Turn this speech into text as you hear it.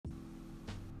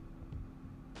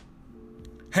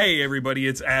Hey everybody,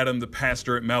 it's Adam, the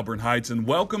pastor at Melbourne Heights, and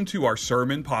welcome to our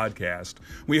sermon podcast.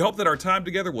 We hope that our time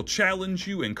together will challenge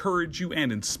you, encourage you,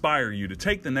 and inspire you to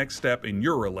take the next step in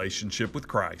your relationship with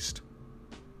Christ.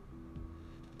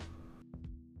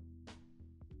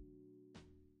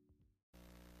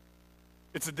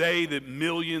 It's a day that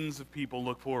millions of people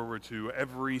look forward to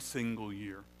every single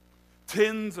year.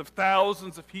 Tens of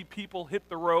thousands of people hit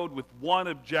the road with one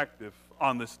objective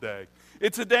on this day.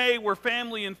 It's a day where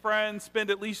family and friends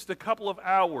spend at least a couple of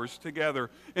hours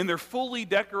together in their fully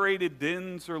decorated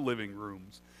dens or living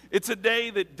rooms. It's a day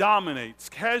that dominates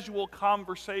casual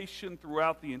conversation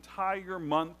throughout the entire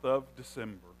month of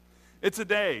December. It's a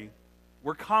day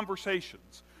where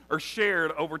conversations are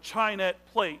shared over Chinette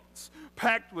plates,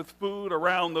 packed with food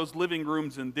around those living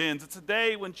rooms and dens. It's a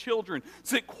day when children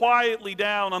sit quietly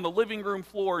down on the living room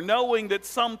floor knowing that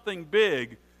something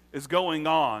big is going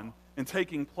on and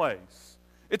taking place.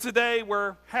 It's a day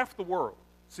where half the world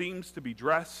seems to be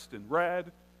dressed in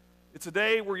red. It's a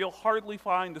day where you'll hardly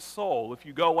find a soul if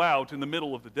you go out in the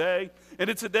middle of the day. And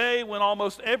it's a day when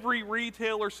almost every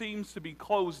retailer seems to be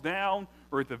closed down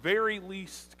or at the very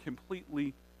least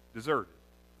completely deserted.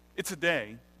 It's a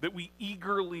day that we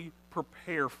eagerly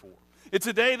prepare for. It's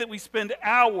a day that we spend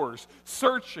hours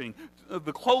searching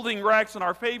the clothing racks in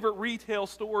our favorite retail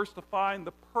stores to find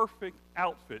the perfect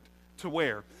outfit to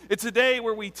wear. It's a day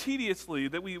where we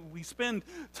spend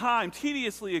time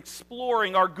tediously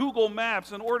exploring our Google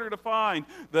Maps in order to find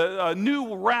the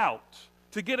new route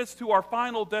to get us to our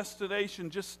final destination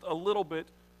just a little bit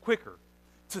quicker.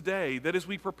 It's a day that as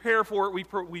we prepare for it,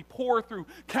 we pour through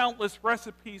countless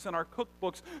recipes in our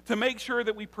cookbooks to make sure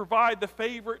that we provide the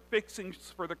favorite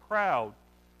fixings for the crowd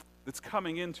that's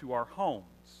coming into our homes.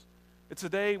 It's a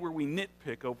day where we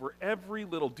nitpick over every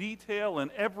little detail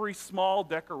and every small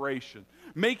decoration,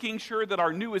 making sure that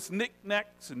our newest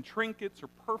knickknacks and trinkets are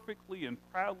perfectly and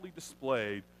proudly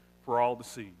displayed for all to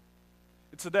see.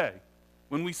 It's a day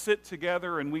when we sit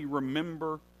together and we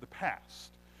remember the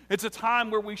past. It's a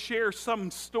time where we share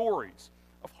some stories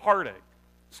of heartache,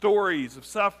 stories of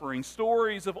suffering,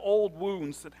 stories of old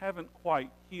wounds that haven't quite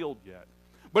healed yet.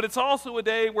 But it's also a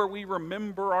day where we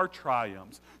remember our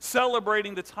triumphs,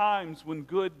 celebrating the times when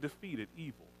good defeated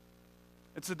evil.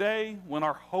 It's a day when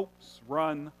our hopes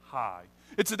run high.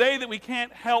 It's a day that we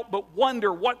can't help but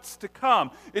wonder what's to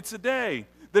come. It's a day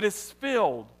that is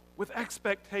filled with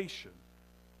expectation.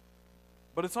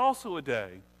 But it's also a day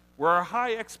where our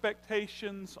high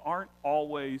expectations aren't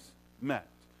always met.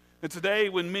 It's a day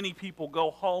when many people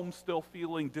go home still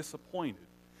feeling disappointed.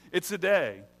 It's a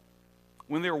day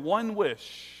when their one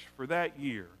wish for that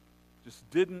year just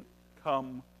didn't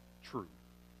come true.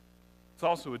 It's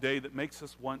also a day that makes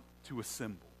us want to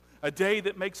assemble, a day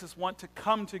that makes us want to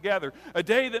come together, a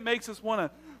day that makes us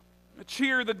want to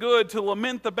cheer the good, to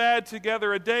lament the bad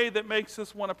together, a day that makes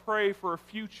us want to pray for a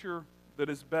future that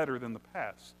is better than the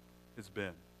past has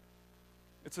been.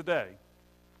 It's a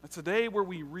day where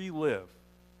we relive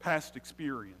past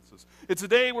experiences. It's a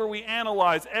day where we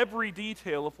analyze every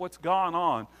detail of what's gone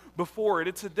on before it.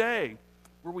 It's a day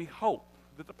where we hope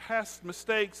that the past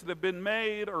mistakes that have been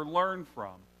made are learned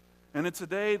from. And it's a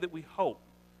day that we hope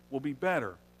will be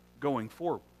better going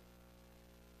forward.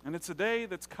 And it's a day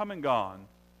that's come and gone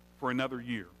for another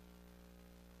year.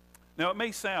 Now, it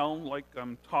may sound like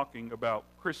I'm talking about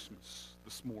Christmas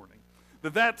this morning,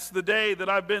 that's the day that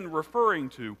I've been referring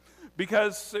to,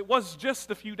 because it was just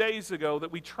a few days ago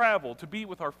that we traveled to be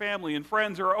with our family and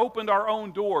friends or opened our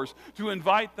own doors to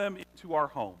invite them into our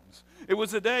homes. It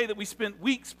was a day that we spent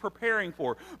weeks preparing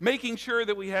for, making sure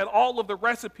that we had all of the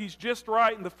recipes just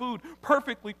right and the food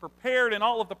perfectly prepared and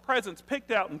all of the presents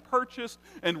picked out and purchased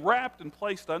and wrapped and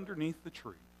placed underneath the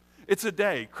tree. It's a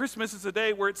day, Christmas is a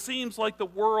day where it seems like the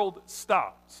world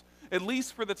stops, at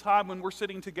least for the time when we're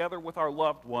sitting together with our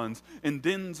loved ones in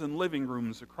dens and living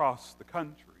rooms across the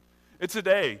country. It's a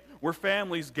day where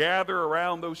families gather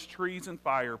around those trees and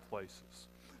fireplaces,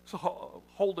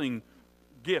 holding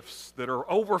gifts that are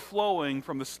overflowing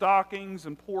from the stockings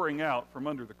and pouring out from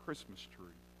under the Christmas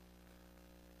tree.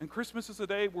 And Christmas is a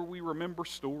day where we remember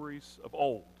stories of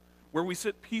old, where we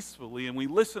sit peacefully and we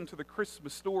listen to the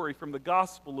Christmas story from the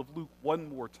Gospel of Luke one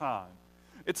more time.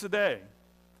 It's a day,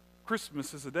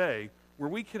 Christmas is a day where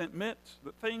we can admit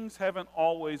that things haven't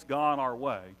always gone our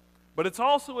way, but it's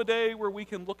also a day where we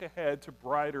can look ahead to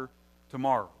brighter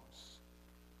tomorrows,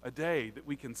 a day that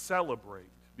we can celebrate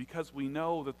because we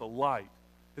know that the light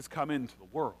has come into the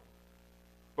world.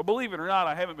 But believe it or not,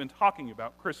 I haven't been talking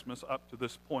about Christmas up to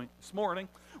this point this morning.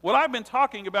 What I've been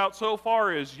talking about so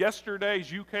far is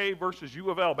yesterday's UK versus U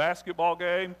of L basketball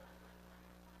game,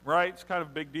 right? It's kind of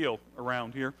a big deal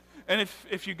around here. And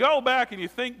if you go back and you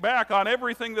think back on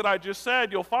everything that I just said,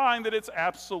 you'll find that it's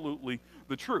absolutely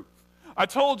the truth. I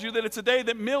told you that it's a day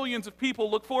that millions of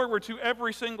people look forward to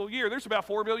every single year. There's about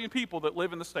 4 million people that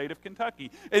live in the state of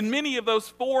Kentucky. And many of those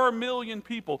 4 million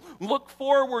people look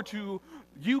forward to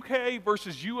UK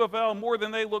versus U of L more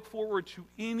than they look forward to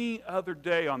any other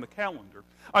day on the calendar.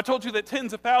 I told you that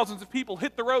tens of thousands of people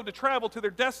hit the road to travel to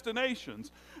their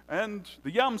destinations. And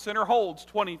the Yum Center holds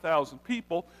 20,000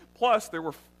 people. Plus, there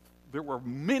were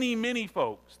many, many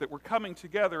folks that were coming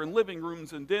together in living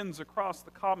rooms and dens across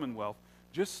the Commonwealth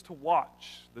just to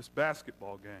watch this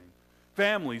basketball game.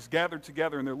 Families gathered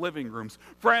together in their living rooms.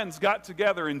 Friends got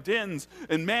together in dens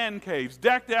and man caves,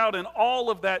 decked out in all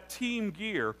of that team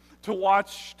gear to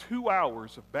watch 2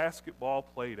 hours of basketball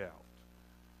played out.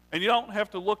 And you don't have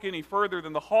to look any further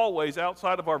than the hallways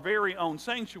outside of our very own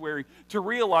sanctuary to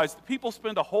realize that people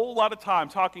spend a whole lot of time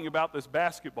talking about this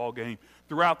basketball game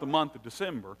throughout the month of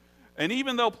December. And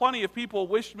even though plenty of people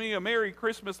wished me a Merry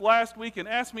Christmas last week and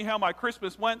asked me how my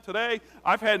Christmas went today,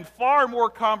 I've had far more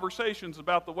conversations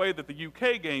about the way that the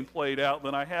UK game played out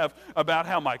than I have about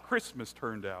how my Christmas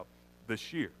turned out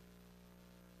this year.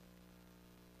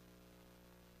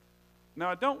 Now,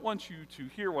 I don't want you to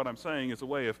hear what I'm saying as a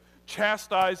way of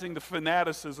chastising the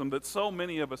fanaticism that so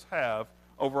many of us have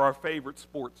over our favorite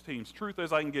sports teams. Truth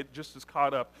is, I can get just as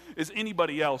caught up as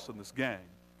anybody else in this game.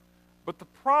 But the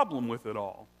problem with it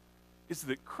all is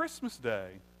that Christmas Day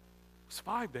was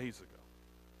 5 days ago.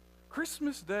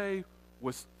 Christmas Day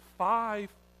was 5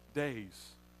 days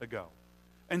ago.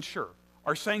 And sure,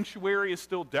 our sanctuary is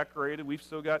still decorated. We've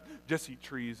still got Jesse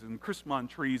trees and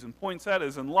Christmas trees and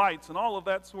poinsettias and lights and all of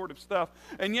that sort of stuff.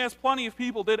 And yes, plenty of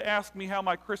people did ask me how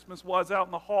my Christmas was out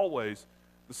in the hallways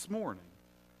this morning.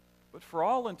 But for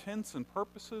all intents and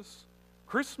purposes,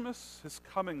 Christmas has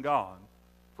come and gone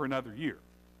for another year.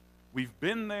 We've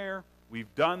been there,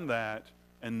 we've done that,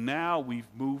 and now we've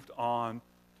moved on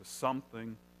to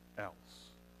something else.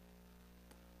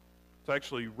 It's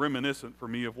actually reminiscent for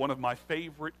me of one of my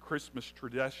favorite Christmas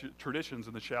traditions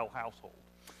in the Shell household.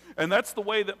 And that's the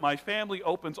way that my family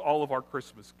opens all of our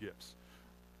Christmas gifts.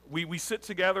 We sit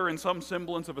together in some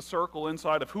semblance of a circle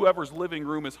inside of whoever's living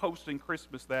room is hosting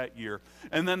Christmas that year.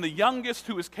 And then the youngest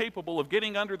who is capable of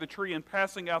getting under the tree and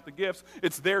passing out the gifts,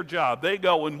 it's their job. They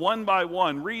go and one by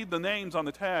one read the names on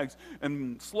the tags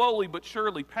and slowly but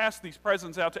surely pass these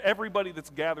presents out to everybody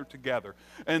that's gathered together.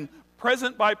 And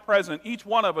present by present, each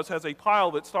one of us has a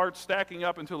pile that starts stacking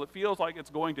up until it feels like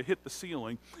it's going to hit the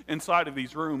ceiling inside of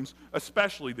these rooms,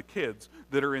 especially the kids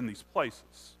that are in these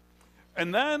places.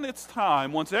 And then it's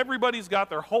time, once everybody's got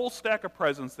their whole stack of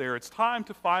presents there, it's time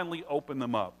to finally open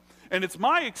them up. And it's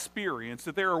my experience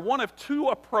that there are one of two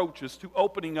approaches to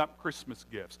opening up Christmas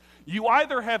gifts. You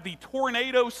either have the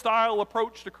tornado-style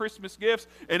approach to Christmas gifts,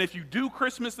 and if you do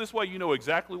Christmas this way, you know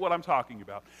exactly what I'm talking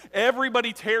about.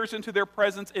 Everybody tears into their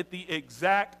presents at the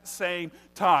exact same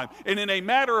time. And in a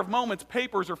matter of moments,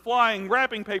 papers are flying,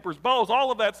 wrapping papers, bows, all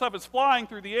of that stuff is flying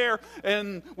through the air,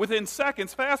 and within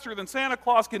seconds, faster than Santa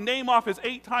Claus can name off his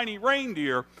 8 tiny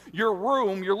reindeer, your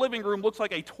room, your living room, looks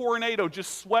like a tornado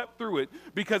just swept through it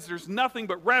because there's nothing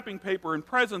but wrapping paper and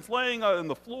presents laying on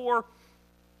the floor.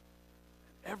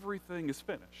 Everything is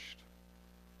finished.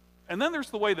 And then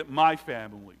there's the way that my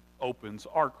family opens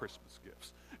our Christmas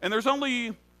gifts. And there's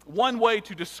only one way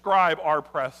to describe our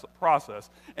process,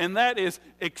 and that is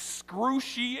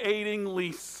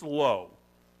excruciatingly slow.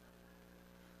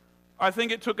 I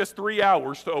think it took us 3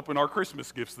 hours to open our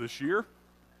Christmas gifts this year,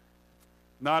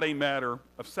 not a matter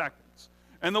of seconds.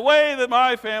 And the way that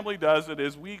my family does it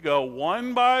is we go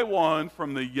one by one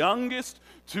from the youngest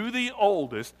to the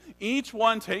oldest, each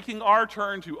one taking our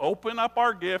turn to open up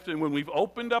our gift. And when we've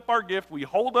opened up our gift, we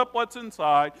hold up what's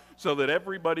inside so that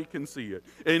everybody can see it.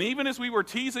 And even as we were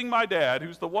teasing my dad,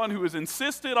 who's the one who has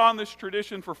insisted on this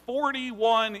tradition for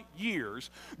 41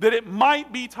 years, that it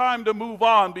might be time to move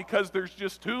on because there's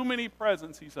just too many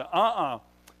presents, he said,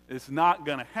 it's not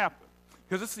going to happen.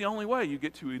 Because it's the only way you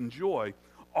get to enjoy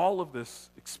all of this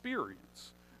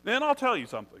experience. Then I'll tell you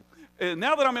something.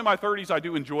 Now that I'm in my 30s, I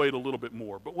do enjoy it a little bit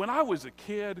more. But when I was a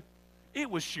kid, it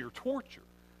was sheer torture.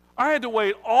 I had to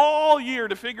wait all year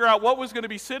to figure out what was going to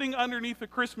be sitting underneath the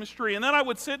Christmas tree. And then I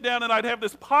would sit down and I'd have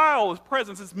this pile of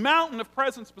presents, this mountain of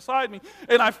presents beside me.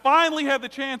 And I finally had the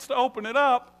chance to open it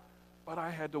up, but I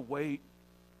had to wait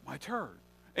my turn.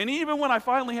 And even when I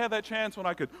finally had that chance, when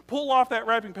I could pull off that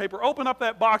wrapping paper, open up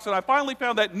that box, and I finally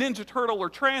found that Ninja Turtle or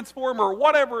Transformer or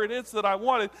whatever it is that I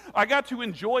wanted, I got to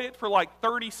enjoy it for like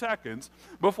 30 seconds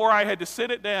before I had to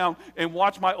sit it down and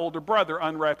watch my older brother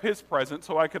unwrap his present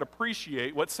so I could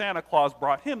appreciate what Santa Claus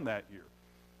brought him that year.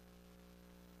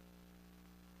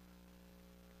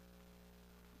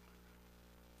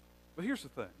 But here's the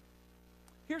thing.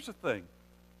 Here's the thing.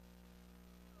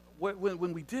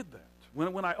 When we did that,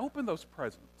 when I opened those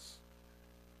presents,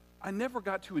 I never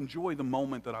got to enjoy the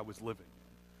moment that I was living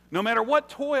in. No matter what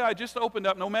toy I just opened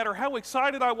up, no matter how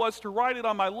excited I was to write it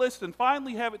on my list and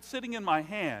finally have it sitting in my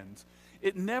hands,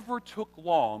 it never took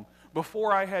long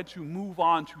before I had to move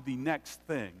on to the next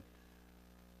thing.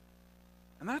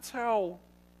 And that's how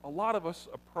a lot of us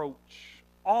approach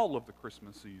all of the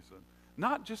Christmas season,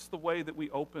 not just the way that we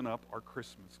open up our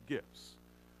Christmas gifts.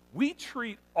 We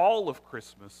treat all of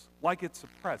Christmas like it's a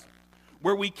present,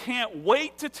 where we can't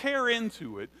wait to tear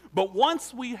into it, but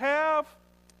once we have,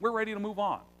 we're ready to move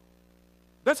on.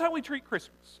 That's how we treat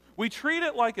Christmas. We treat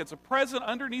it like it's a present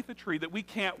underneath a tree that we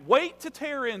can't wait to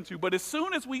tear into, but as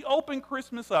soon as we open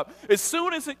Christmas up, as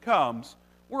soon as it comes,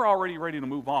 we're already ready to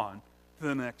move on to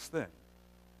the next thing.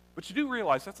 But you do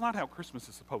realize that's not how Christmas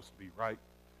is supposed to be, right?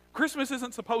 Christmas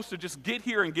isn't supposed to just get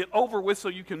here and get over with so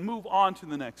you can move on to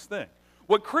the next thing.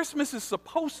 What Christmas is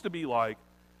supposed to be like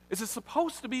is it's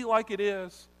supposed to be like it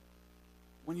is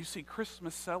when you see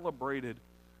Christmas celebrated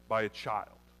by a child.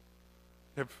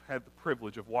 I've had the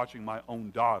privilege of watching my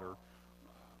own daughter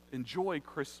enjoy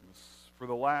Christmas for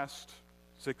the last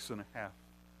 6.5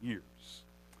 years.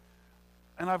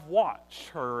 And I've watched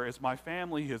her as my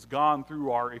family has gone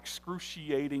through our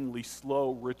excruciatingly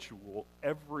slow ritual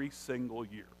every single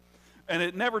year. And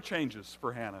it never changes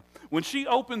for Hannah. When she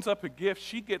opens up a gift,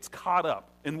 she gets caught up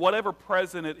in whatever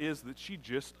present it is that she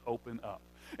just opened up.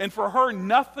 And for her,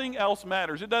 nothing else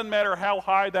matters. It doesn't matter how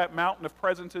high that mountain of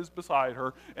presents is beside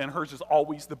her, and hers is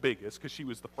always the biggest because she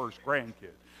was the first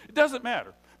grandkid. It doesn't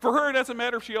matter. For her, it doesn't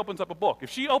matter if she opens up a book. If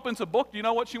she opens a book, do you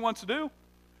know what she wants to do?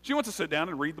 She wants to sit down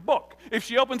and read the book. If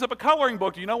she opens up a coloring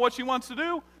book, do you know what she wants to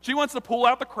do? She wants to pull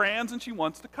out the crayons and she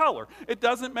wants to color. It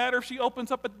doesn't matter if she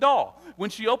opens up a doll.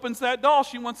 When she opens that doll,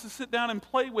 she wants to sit down and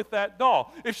play with that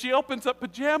doll. If she opens up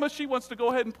pajamas, she wants to go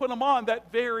ahead and put them on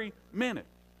that very minute.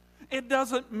 It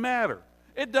doesn't matter.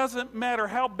 It doesn't matter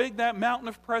how big that mountain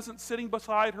of presents sitting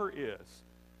beside her is.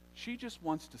 She just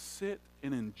wants to sit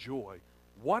and enjoy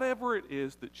whatever it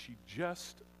is that she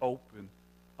just opened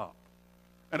up.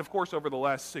 And of course, over the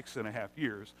last 6.5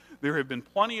 years, there have been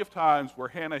plenty of times where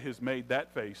Hannah has made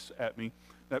that face at me,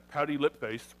 that pouty lip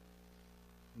face,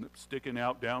 lip sticking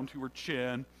out down to her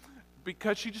chin,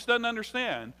 because she just doesn't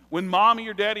understand when mommy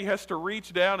or daddy has to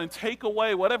reach down and take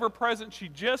away whatever present she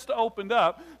just opened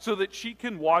up so that she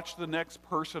can watch the next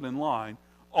person in line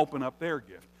open up their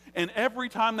gift. And every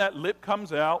time that lip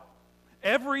comes out,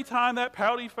 every time that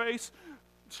pouty face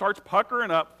starts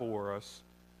puckering up for us,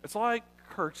 it's like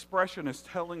her expression is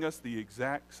telling us the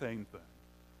exact same thing.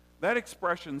 That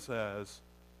expression says,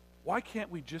 why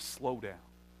can't we just slow down?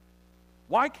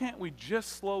 Why can't we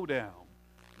just slow down?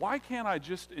 Why can't I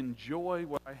just enjoy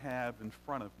what I have in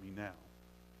front of me now?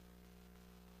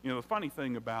 You know, the funny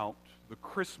thing about the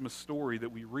Christmas story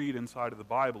that we read inside of the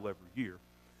Bible every year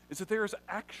is that there is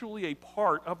actually a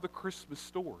part of the Christmas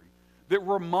story that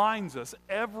reminds us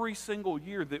every single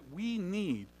year that we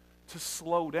need to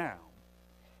slow down.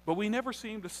 But we never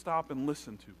seem to stop and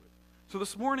listen to it. So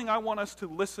this morning I want us to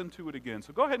listen to it again.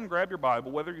 So go ahead and grab your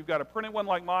Bible, whether you've got a printed one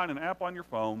like mine, an app on your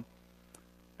phone,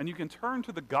 and you can turn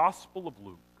to the Gospel of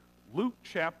Luke. Luke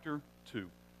chapter 2.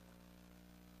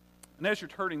 And as you're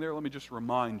turning there, let me just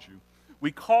remind you,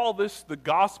 we call this the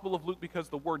Gospel of Luke because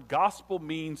the word gospel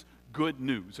means good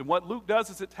news. And what Luke does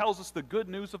is it tells us the good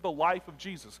news of the life of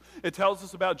Jesus. It tells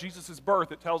us about Jesus'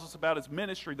 birth. It tells us about his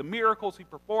ministry, the miracles he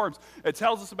performs. It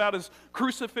tells us about his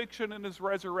crucifixion and his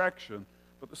resurrection.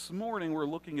 But this morning we're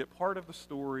looking at part of the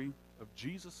story of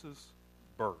Jesus'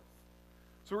 birth.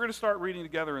 So we're going to start reading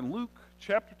together in Luke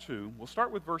chapter 2. We'll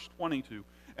start with verse 22.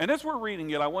 And as we're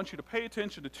reading it, I want you to pay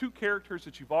attention to two characters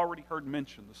that you've already heard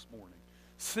mentioned this morning,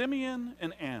 Simeon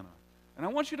and Anna. And I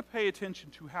want you to pay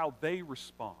attention to how they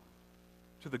respond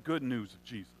to the good news of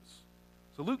Jesus.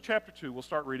 So Luke chapter 2, we'll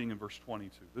start reading in verse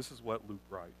 22. This is what Luke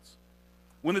writes.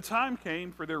 When the time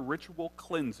came for their ritual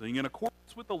cleansing, in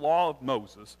accordance with the law of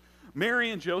Moses, Mary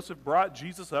and Joseph brought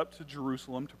Jesus up to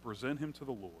Jerusalem to present him to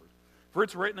the Lord. For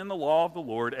it's written in the law of the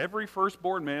Lord, every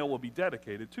firstborn male will be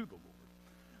dedicated to the Lord.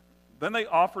 Then they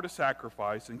offered a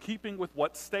sacrifice in keeping with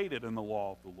what's stated in the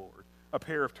law of the Lord, a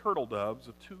pair of turtle doves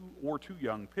of two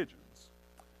young pigeons.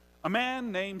 A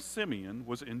man named Simeon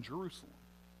was in Jerusalem.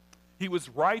 He was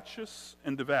righteous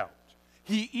and devout.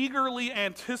 He eagerly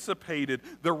anticipated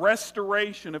the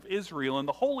restoration of Israel, and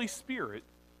the Holy Spirit,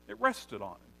 it rested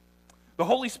on him. The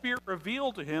Holy Spirit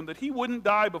revealed to him that he wouldn't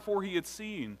die before he had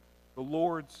seen the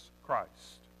Lord's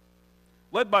Christ.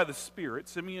 Led by the Spirit,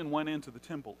 Simeon went into the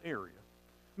temple area.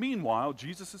 Meanwhile,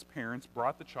 Jesus' parents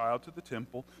brought the child to the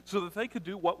temple so that they could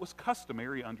do what was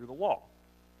customary under the law.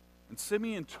 And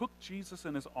Simeon took Jesus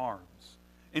in his arms,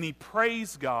 and he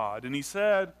praised God, and he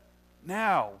said,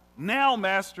 Now,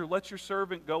 Master, let your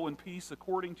servant go in peace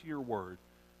according to your word,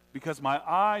 because my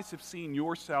eyes have seen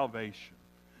your salvation.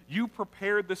 You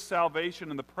prepared this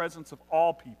salvation in the presence of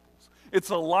all peoples.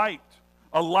 It's a light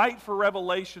for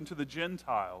revelation to the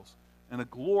Gentiles, and a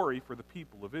glory for the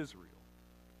people of Israel.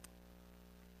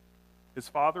 His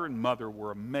father and mother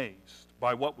were amazed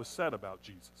by what was said about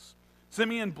Jesus.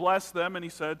 Simeon blessed them, and he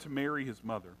said to Mary, his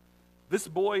mother, This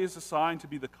boy is assigned to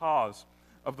be the cause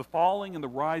of the falling and the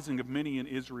rising of many in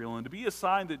Israel, and to be a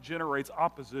sign that generates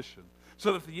opposition,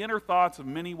 so that the inner thoughts of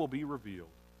many will be revealed,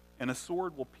 and a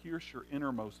sword will pierce your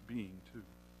innermost being too.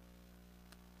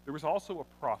 There was also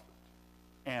a prophet,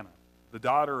 Anna, the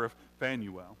daughter of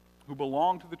Phanuel, who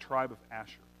belonged to the tribe of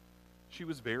Asher. She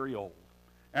was very old.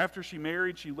 After she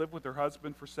married, she lived with her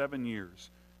husband for 7 years.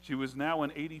 She was now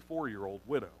an 84-year-old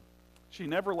widow. She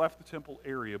never left the temple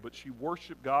area, but she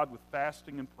worshiped God with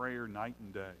fasting and prayer night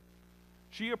and day.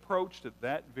 She approached at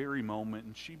that very moment,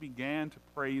 and she began to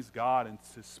praise God and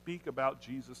to speak about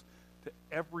Jesus to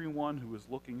everyone who was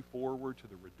looking forward to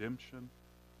the redemption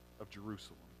of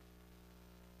Jerusalem.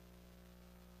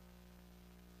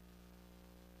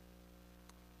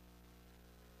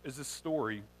 As this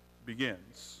story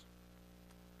begins,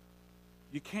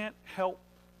 you can't help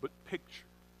but picture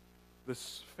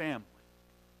this family,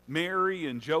 Mary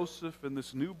and Joseph and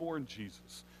this newborn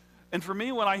Jesus. And for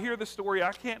me, when I hear this story,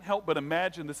 I can't help but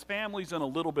imagine this family's in a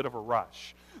little bit of a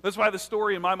rush. That's why the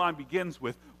story in my mind begins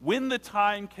with, when the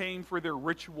time came for their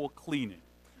ritual cleaning.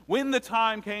 When the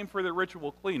time came for their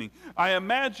ritual cleaning. I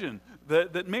imagine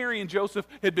that Mary and Joseph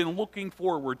had been looking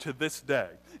forward to this day.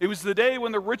 It was the day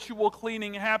when the ritual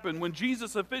cleaning happened, when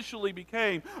Jesus officially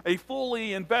became a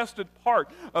fully invested part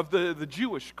of the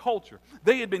Jewish culture.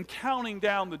 They had been counting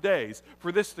down the days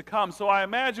for this to come. So I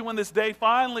imagine when this day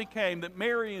finally came, that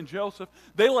Mary and Joseph,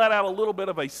 they let out a little bit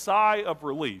of a sigh of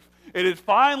relief. It had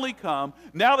finally come.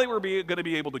 Now they were going to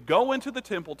be able to go into the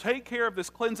temple, take care of this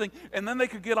cleansing, and then they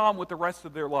could get on with the rest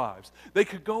of their lives. They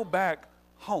could go back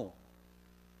home.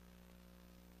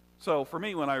 So for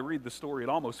me, when I read the story, it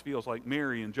almost feels like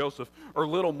Mary and Joseph are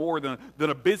little more than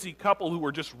a busy couple who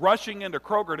were just rushing into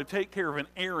Kroger to take care of an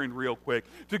errand real quick,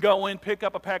 to go in, pick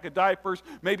up a pack of diapers,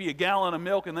 maybe a gallon of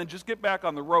milk, and then just get back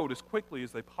on the road as quickly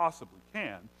as they possibly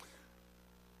can.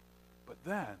 But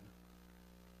then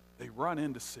they run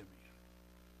into Simeon.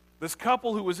 This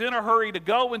couple who was in a hurry to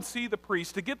go and see the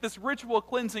priest, to get this ritual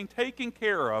cleansing taken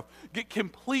care of, get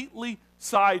completely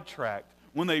sidetracked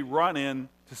when they run into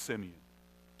Simeon.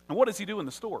 And what does he do in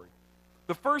the story?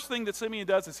 The first thing that Simeon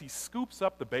does is he scoops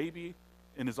up the baby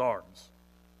in his arms.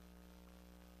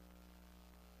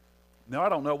 Now, I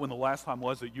don't know when the last time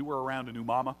was that you were around a new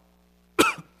mama,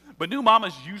 but new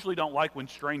mamas usually don't like when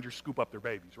strangers scoop up their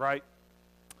babies, right?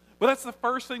 But that's the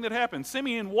first thing that happens.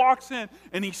 Simeon walks in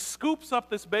and he scoops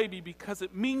up this baby because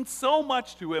it means so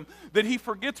much to him that he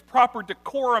forgets proper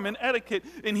decorum and etiquette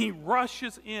and he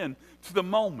rushes in to the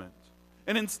moment.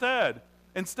 And instead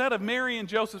of Mary and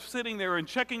Joseph sitting there and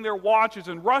checking their watches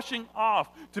and rushing off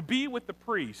to be with the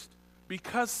priest,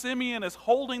 because Simeon is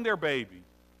holding their baby,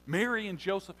 Mary and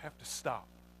Joseph have to stop.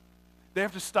 They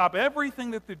have to stop everything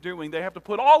that they're doing. They have to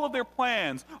put all of their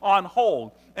plans on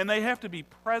hold, and they have to be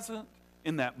present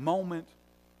in that moment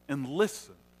and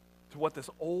listen to what this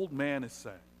old man is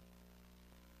saying.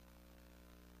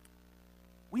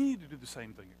 We need to do the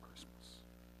same thing at Christmas.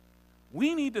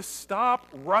 We need to stop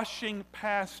rushing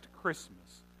past Christmas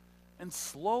and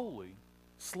slowly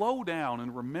slow down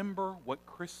and remember what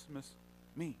Christmas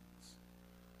means.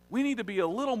 We need to be a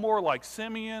little more like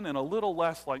Simeon and a little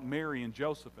less like Mary and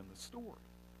Joseph in the story.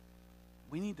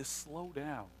 We need to slow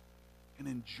down and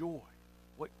enjoy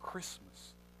what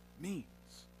Christmas means.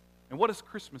 And what does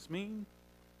Christmas mean?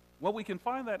 Well, we can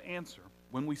find that answer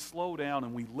when we slow down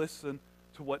and we listen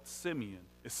to what Simeon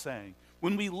is saying.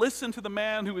 When we listen to the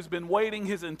man who has been waiting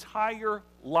his entire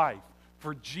life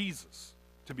for Jesus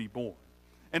to be born.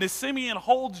 And as Simeon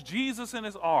holds Jesus in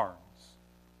his arms,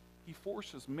 he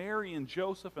forces Mary and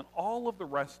Joseph and all of the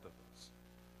rest of us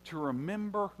to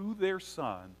remember who their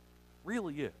son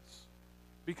really is.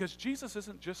 Because Jesus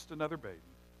isn't just another baby.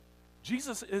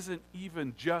 Jesus isn't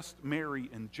even just Mary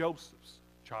and Joseph's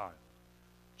child.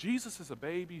 Jesus is a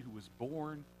baby who was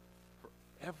born for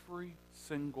every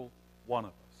single one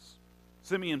of us.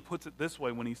 Simeon puts it this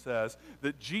way when he says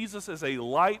that Jesus is a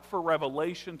light for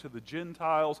revelation to the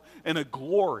Gentiles and a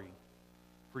glory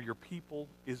for your people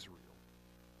Israel.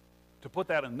 To put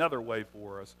that another way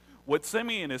for us, what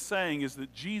Simeon is saying is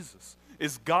that Jesus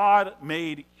is God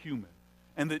made human,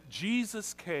 and that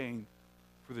Jesus came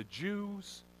for the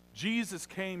Jews, Jesus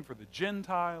came for the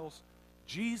Gentiles,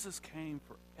 Jesus came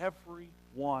for every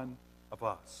one of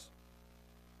us.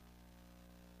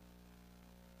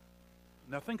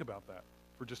 Now think about that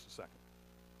for just a second.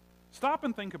 Stop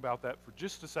and think about that for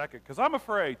just a second, because I'm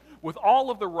afraid with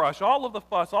all of the rush, all of the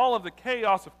fuss, all of the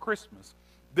chaos of Christmas,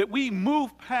 that we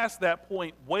move past that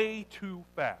point way too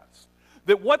fast.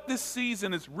 That what this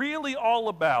season is really all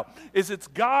about is it's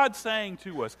God saying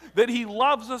to us that He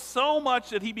loves us so much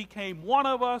that He became one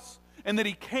of us, and that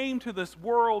He came to this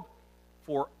world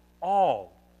for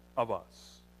all of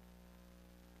us.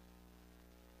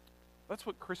 That's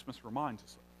what Christmas reminds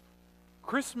us of.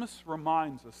 Christmas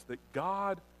reminds us that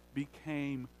God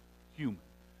became human.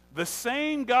 The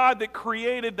same God that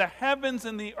created the heavens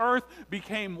and the earth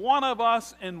became one of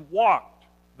us and walked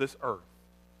this earth.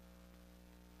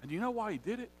 And you know why He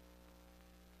did it?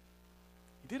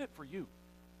 He did it for you.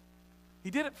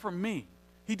 He did it for me.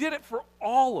 He did it for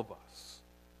all of us.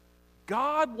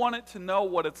 God wanted to know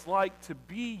what it's like to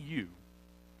be you.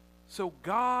 So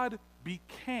God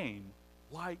became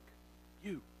like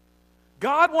you.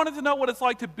 God wanted to know what it's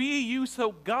like to be you,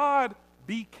 so God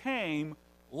became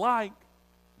like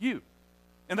you.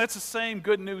 And that's the same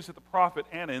good news that the prophet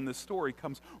Anna in this story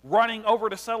comes running over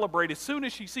to celebrate. As soon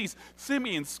as she sees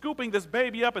Simeon scooping this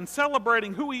baby up and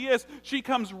celebrating who he is, she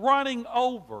comes running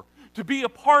over to be a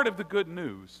part of the good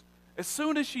news. As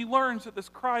soon as she learns that this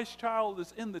Christ child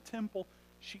is in the temple,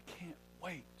 she can't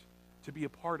wait to be a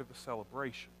part of the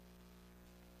celebration.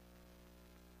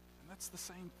 And that's the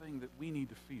same thing that we need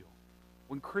to feel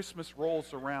when Christmas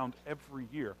rolls around every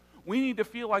year. We need to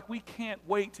feel like we can't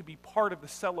wait to be part of the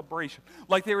celebration.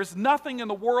 Like there is nothing in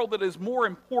the world that is more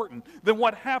important than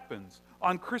what happens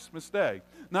on Christmas Day.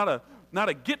 Not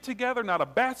a get-together, not a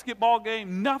basketball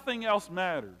game, nothing else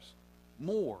matters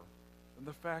more than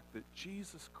the fact that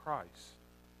Jesus Christ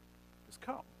has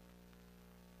come.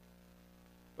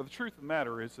 But the truth of the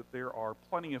matter is that there are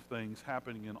plenty of things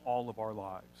happening in all of our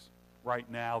lives right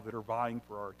now that are vying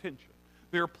for our attention.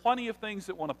 There are plenty of things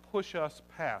that want to push us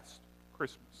past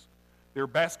Christmas. There are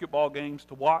basketball games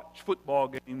to watch, football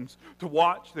games to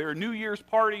watch. There are New Year's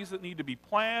parties that need to be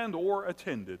planned or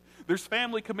attended. There's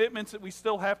family commitments that we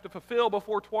still have to fulfill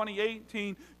before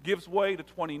 2018 gives way to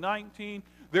 2019.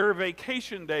 There are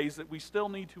vacation days that we still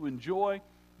need to enjoy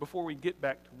before we get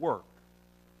back to work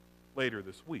later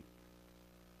this week.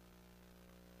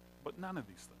 But none of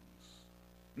these things,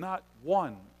 not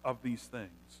one of these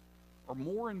things, are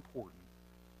more important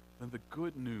than the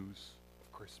good news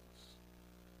of Christmas.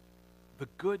 The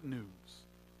good news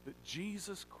that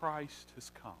Jesus Christ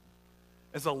has come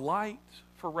as a light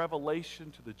for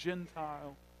revelation to the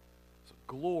Gentile, as a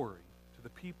glory to the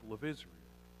people of Israel.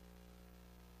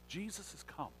 Jesus has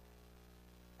come.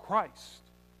 Christ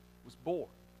was born.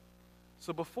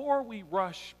 So before we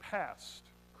rush past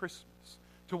Christmas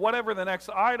to whatever the next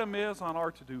item is on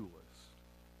our to-do list,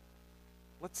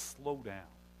 let's slow down.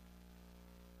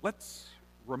 Let's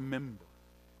remember.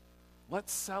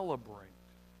 Let's celebrate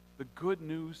the good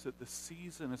news that the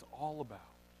season is all about.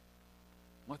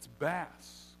 Let's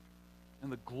bask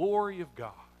in the glory of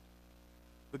God.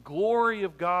 The glory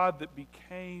of God that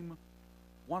became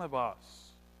one of us.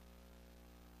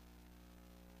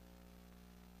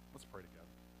 Let's pray together.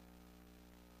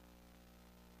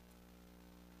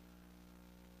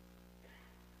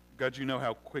 God, you know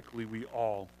how quickly we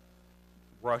all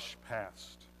rush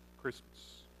past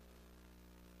Christmas.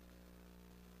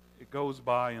 It goes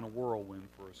by in a whirlwind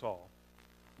for us all.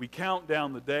 We count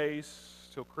down the days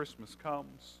till Christmas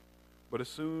comes, but as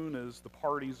soon as the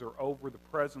parties are over, the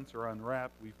presents are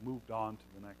unwrapped, we've moved on to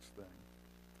the next thing.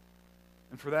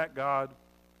 And for that, God,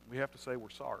 we have to say we're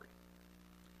sorry.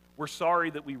 We're sorry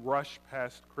that we rush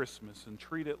past Christmas and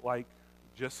treat it like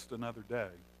just another day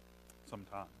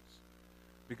sometimes.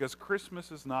 Because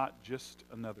Christmas is not just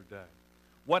another day.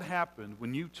 What happened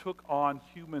when you took on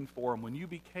human form, when you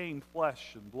became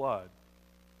flesh and blood,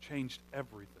 changed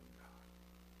everything, God.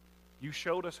 You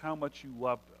showed us how much you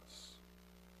loved us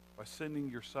by sending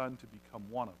your Son to become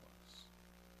one of us.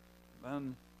 And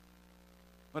then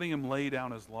letting him lay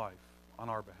down his life on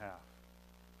our behalf.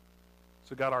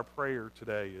 So God, our prayer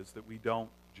today is that we don't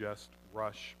just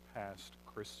rush past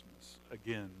Christmas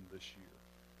again this year.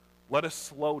 Let us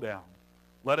slow down.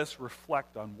 Let us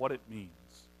reflect on what it means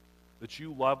that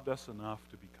you loved us enough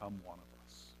to become one of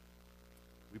us.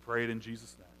 We pray it in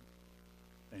Jesus'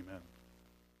 name. Amen.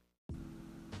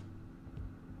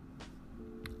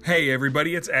 Hey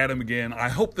everybody, it's Adam again. I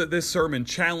hope that this sermon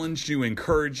challenged you,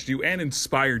 encouraged you, and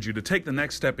inspired you to take the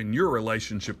next step in your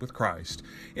relationship with Christ.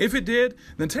 If it did,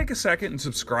 then take a second and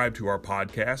subscribe to our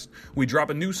podcast. We drop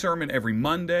a new sermon every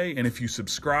Monday, and if you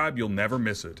subscribe, you'll never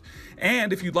miss it.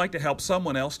 And if you'd like to help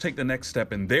someone else take the next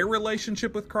step in their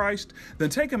relationship with Christ, then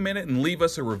take a minute and leave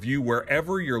us a review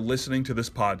wherever you're listening to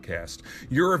this podcast.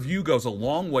 Your review goes a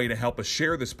long way to help us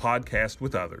share this podcast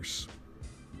with others.